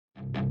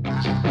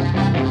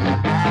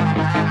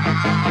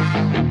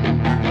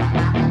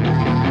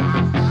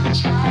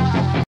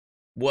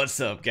What's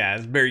up,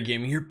 guys? Barry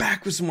Gaming here,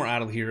 back with some more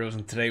Idle Heroes,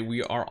 and today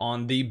we are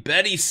on the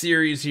Betty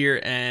series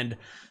here, and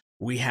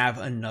we have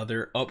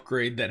another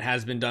upgrade that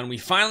has been done. We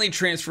finally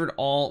transferred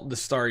all the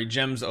starry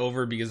gems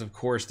over because, of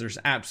course, there's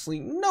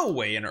absolutely no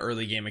way an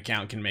early game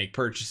account can make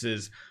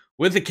purchases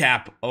with a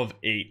cap of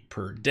 8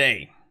 per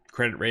day.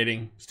 Credit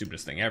rating,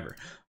 stupidest thing ever.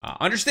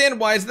 Understand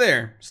why it's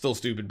there, still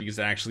stupid because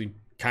it actually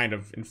kind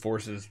of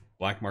enforces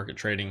black market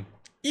trading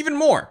even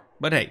more.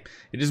 But hey,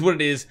 it is what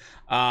it is.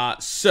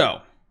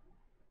 So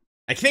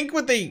I think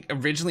what they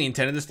originally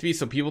intended this to be,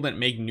 so people that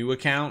make new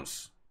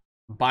accounts,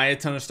 buy a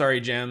ton of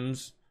starry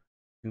gems,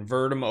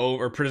 convert them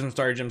over, or prism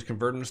starry gems,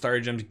 convert them to starry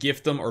gems,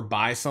 gift them, or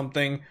buy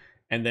something,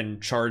 and then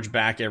charge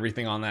back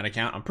everything on that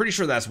account. I'm pretty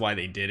sure that's why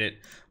they did it.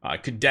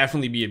 It could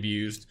definitely be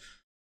abused,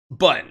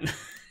 but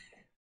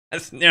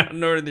that's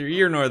neither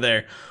here nor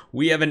there.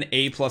 We have an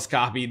A+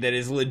 copy that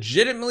is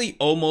legitimately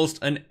almost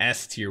an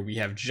S tier. We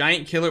have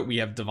Giant Killer, we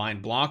have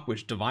Divine Block,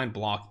 which Divine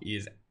Block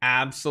is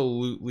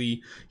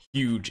absolutely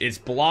huge. Its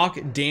block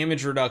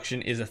damage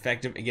reduction is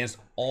effective against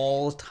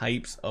all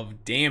types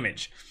of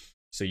damage.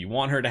 So you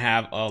want her to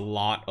have a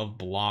lot of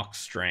block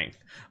strength.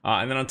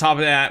 And then on top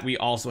of that, we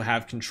also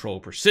have Control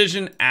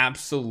Precision.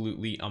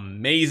 Absolutely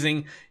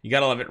amazing. You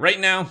gotta love it. Right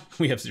now,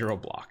 we have 0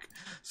 block.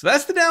 So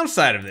that's the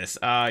downside of this.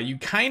 You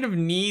kind of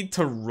need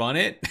to run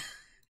it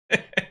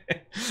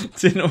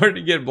in order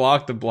to get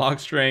block. The block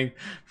strength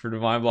for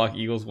Divine Block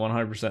equals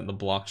 100% the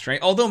block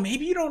strength. Although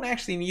maybe you don't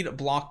actually need a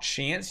block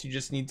chance. You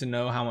just need to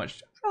know how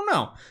much. I don't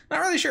know. Not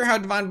really sure how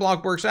Divine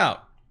Block works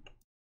out.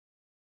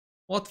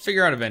 We'll have to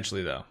figure out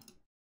eventually, though.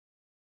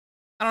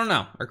 I don't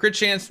know. Our crit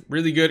chance,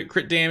 really good.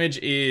 Crit damage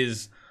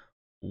is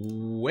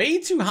way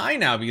too high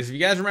now, because if you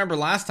guys remember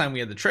last time we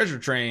had the treasure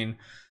train,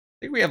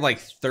 I think we have like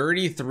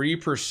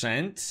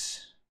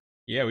 33%.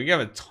 Yeah, we got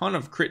a ton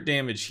of crit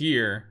damage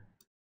here.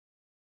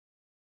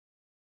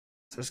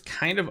 So it's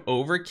kind of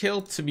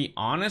overkill, to be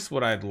honest.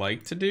 What I'd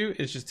like to do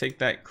is just take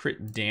that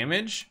crit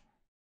damage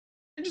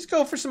and just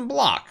go for some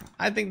block.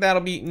 I think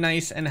that'll be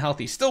nice and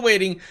healthy. Still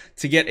waiting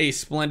to get a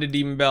Splendid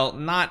Demon Belt.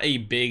 Not a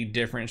big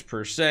difference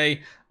per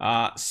se.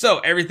 So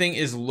everything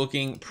is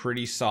looking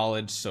pretty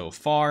solid so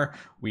far.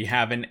 We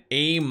have an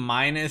A-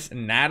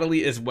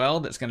 Natalie as well.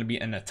 That's going to be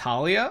a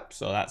Natalia.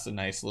 So that's a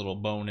nice little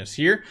bonus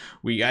here.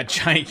 We got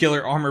Giant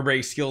Killer, Armor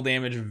Break, Skill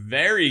Damage.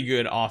 Very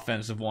good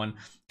offensive one.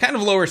 Kind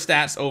of lower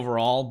stats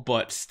overall,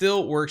 but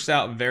still works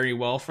out very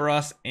well for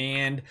us.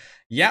 And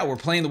yeah, we're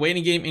playing the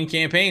waiting game in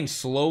campaign,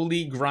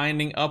 slowly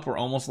grinding up. We're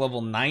almost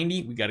level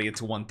 90. We got to get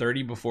to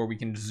 130 before we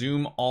can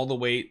zoom all the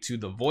way to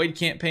the Void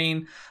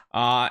campaign.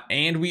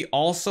 And we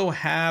also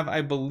have,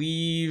 I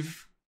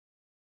believe,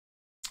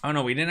 oh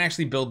no, we didn't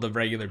actually build the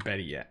regular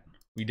Betty yet.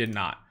 We did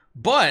not.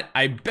 But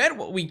I bet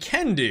what we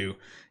can do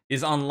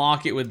is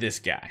unlock it with this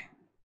guy.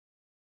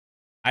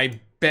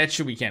 I bet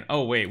you we can.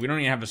 Oh wait, we don't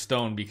even have a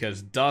stone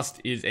because dust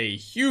is a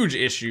huge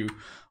issue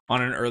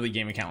on an early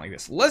game account like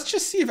this. Let's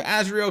just see if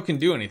Azrael can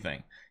do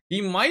anything.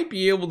 He might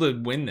be able to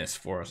win this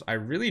for us. I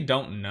really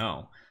don't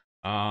know.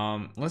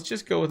 Let's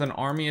just go with an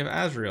army of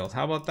Azraels.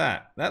 How about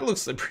that? That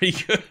looks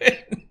pretty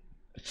good.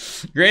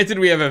 Granted,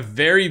 we have a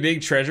very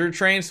big treasure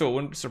train, so it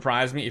wouldn't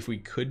surprise me if we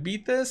could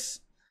beat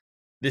this.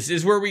 This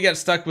is where we got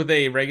stuck with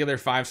a regular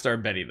 5-star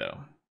Betty, though.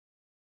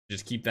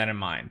 Just keep that in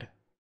mind.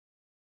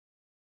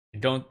 I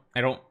don't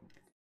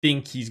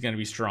think he's going to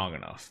be strong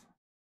enough.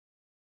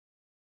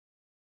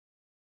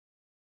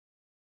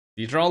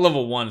 These are all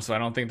level 1, so I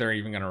don't think they're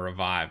even going to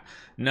revive.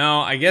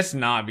 No, I guess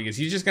not, because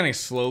he's just going to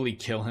slowly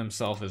kill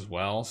himself as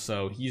well.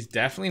 So he's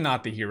definitely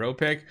not the hero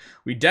pick.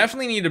 We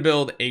definitely need to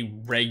build a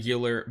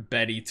regular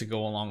Betty to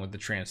go along with the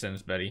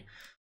Transcendence Betty.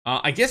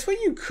 I guess what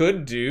you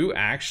could do,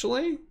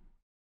 actually,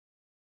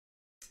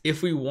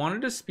 if we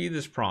wanted to speed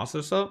this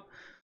process up,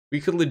 we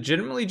could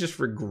legitimately just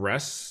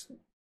regress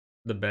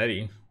the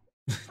Betty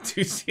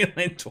to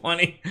ceiling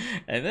 20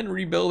 and then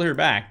rebuild her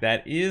back.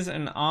 That is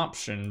an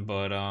option,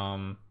 but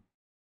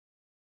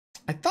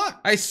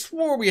I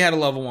swore we had a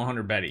level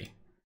 100 Betty.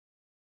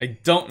 I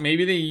don't,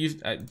 maybe they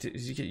used,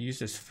 does he get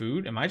used as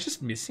food? Am I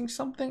just missing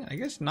something? I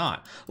guess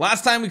not.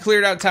 Last time we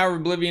cleared out Tower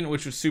of Oblivion,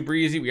 which was super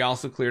easy. We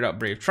also cleared out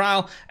Brave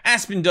Trial.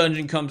 Aspen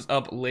Dungeon comes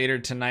up later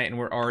tonight, and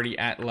we're already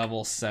at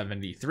level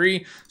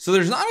 73. So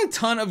there's not a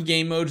ton of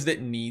game modes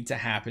that need to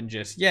happen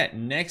just yet.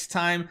 Next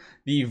time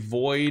the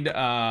Void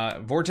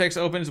Vortex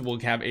opens, we'll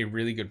have a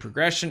really good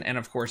progression. And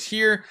of course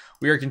here,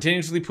 we are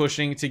continuously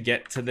pushing to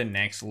get to the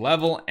next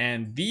level.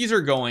 And these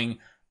are going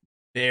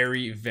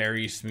very,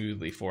 very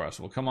smoothly for us.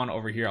 We'll come on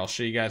over here. I'll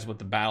show you guys what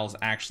the battles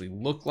actually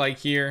look like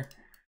here.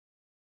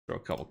 Throw a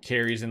couple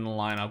carries in the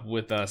lineup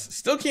with us.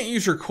 Still can't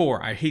use her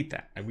core. I hate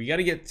that. We got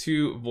to get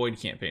to Void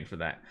campaign for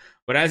that.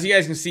 But as you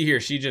guys can see here,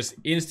 she just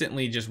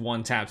instantly just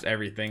one-taps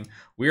everything.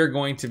 We are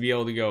going to be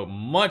able to go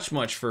much,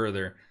 much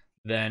further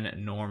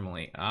than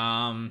normally.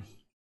 Man,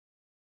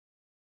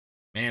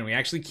 we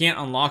actually can't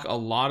unlock a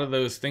lot of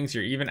those things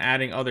here. Even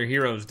adding other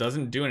heroes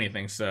doesn't do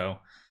anything, so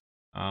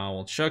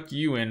We'll chuck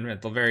you in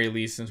at the very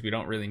least since we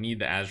don't really need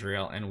the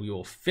Azrael, and we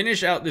will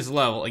finish out this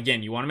level.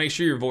 Again, you want to make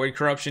sure your Void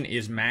Corruption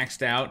is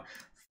maxed out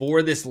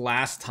for this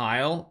last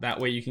tile. That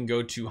way you can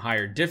go to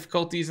higher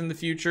difficulties in the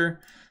future.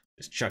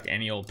 Just chuck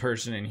any old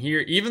person in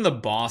here. Even the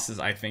bosses,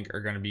 I think,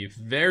 are going to be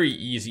very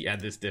easy at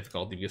this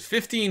difficulty because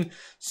 15,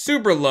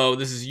 super low.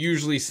 This is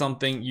usually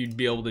something you'd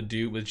be able to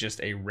do with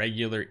just a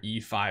regular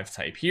E5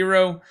 type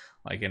hero,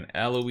 like an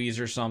Eloise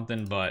or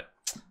something, but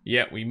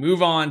yeah, we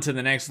move on to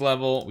the next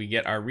level, we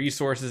get our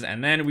resources,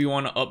 and then we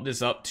want to up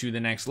this up to the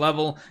next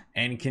level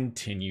and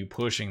continue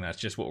pushing. That's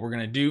just what we're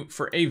going to do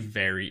for a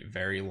very,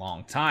 very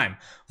long time.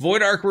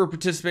 Void Arc we're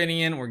participating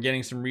in, we're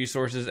getting some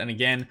resources, and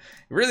again,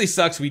 it really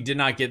sucks we did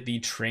not get the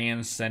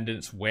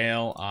Transcendence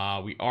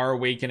Whale. We are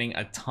awakening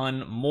a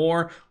ton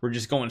more. We're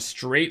just going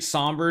straight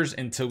Sombers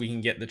until we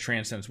can get the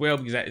Transcendence Whale,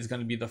 because that is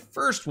going to be the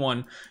first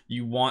one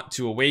you want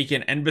to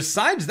awaken. And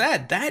besides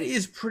that, that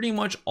is pretty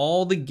much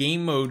all the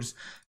game modes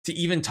to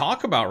even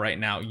talk about right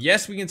now.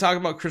 Yes, we can talk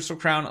about Crystal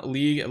Crown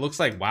League. It looks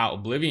like, wow,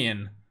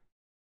 Oblivion.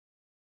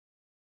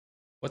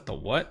 What the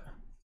what?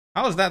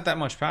 How is that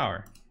much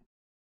power?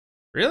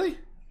 Really?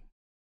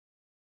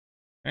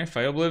 Can I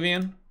fight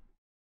Oblivion?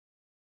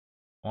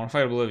 I want to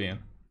fight Oblivion.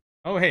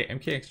 Oh, hey,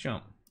 MKX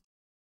Jump.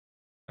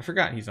 I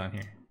forgot he's on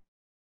here.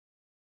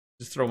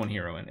 Just throw one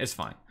hero in. It's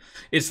fine.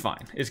 It's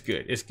fine. It's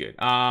good. It's good.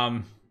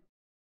 Why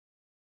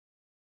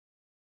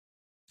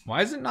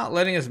is it not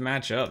letting us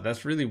match up?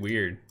 That's really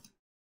weird.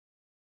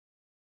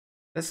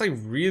 That's like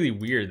really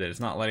weird that it's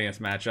not letting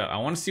us match up. I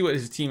want to see what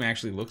his team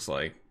actually looks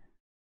like.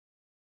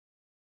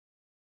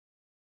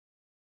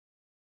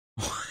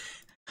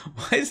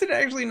 Why is it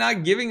actually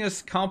not giving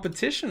us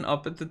competition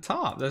up at the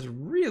top? That's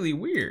really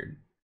weird.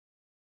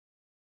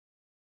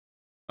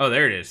 Oh,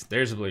 there it is.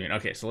 There's Oblivion.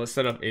 Okay, so let's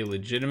set up a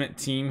legitimate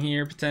team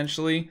here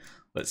potentially.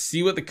 Let's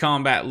see what the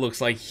combat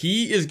looks like.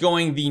 He is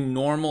going the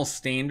normal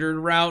standard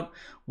route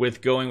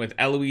with going with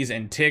Eloise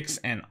and Tix,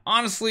 and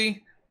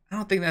honestly, I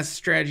don't think that's a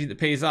strategy that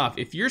pays off.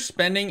 If you're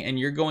spending and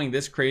you're going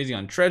this crazy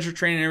on treasure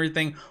train and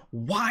everything,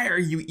 why are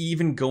you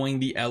even going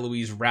the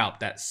Eloise route?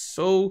 That's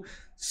so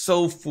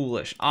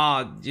foolish.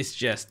 It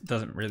just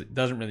doesn't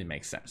really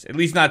make sense. At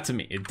least not to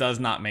me. It does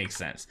not make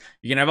sense.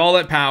 You can have all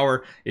that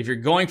power if you're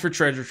going for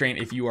treasure train.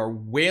 If you are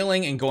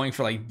wailing and going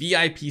for like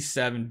VIP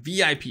 7,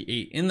 VIP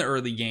 8 in the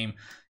early game,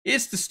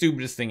 it's the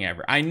stupidest thing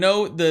ever. I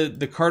know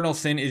the cardinal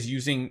sin is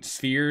using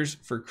spheres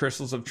for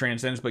crystals of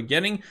transcendence, but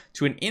getting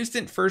to an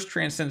instant first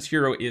transcendence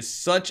hero is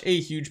such a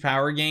huge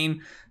power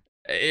gain.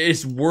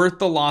 It's worth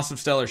the loss of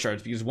stellar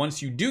shards, because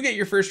once you do get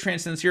your first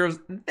transcendence heroes,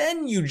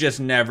 then you just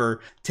never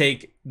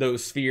take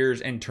those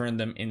spheres and turn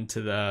them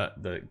into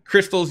the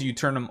crystals. You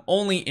turn them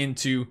only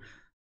into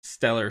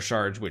stellar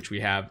shards, which we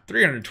have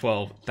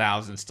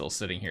 312,000 still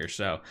sitting here.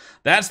 So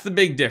that's the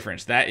big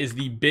difference. That is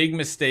the big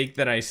mistake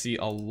that I see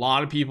a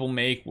lot of people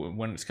make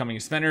when it's coming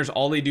to spinners.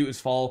 All they do is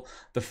follow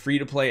the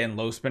free-to-play and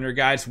low spinner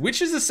guides,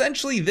 which is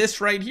essentially this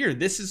right here.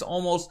 This is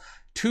almost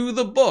to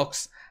the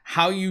books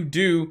how you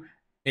do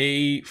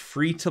a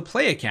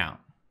free-to-play account.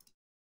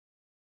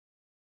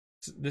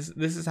 This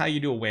is how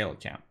you do a whale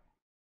account,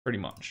 pretty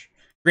much.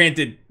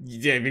 Granted,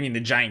 I mean,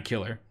 the giant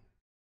killer,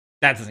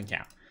 that doesn't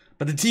count,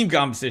 but the team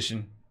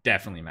composition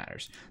definitely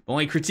matters. The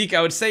only critique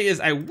I would say is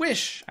I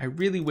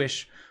really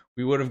wish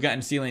we would have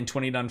gotten Sealand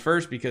 20 done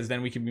first, because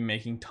then we could be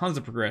making tons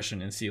of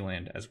progression in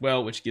Sealand as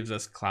well, which gives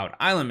us Cloud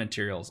Island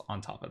materials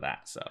on top of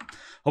that. So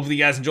hopefully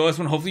you guys enjoy this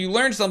one. Hopefully you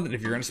learned something.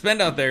 If you're going to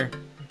spend out there,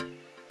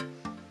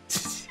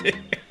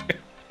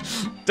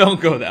 don't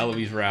go the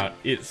Eloise route.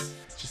 It's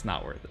just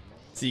not worth it.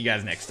 See you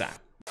guys next time.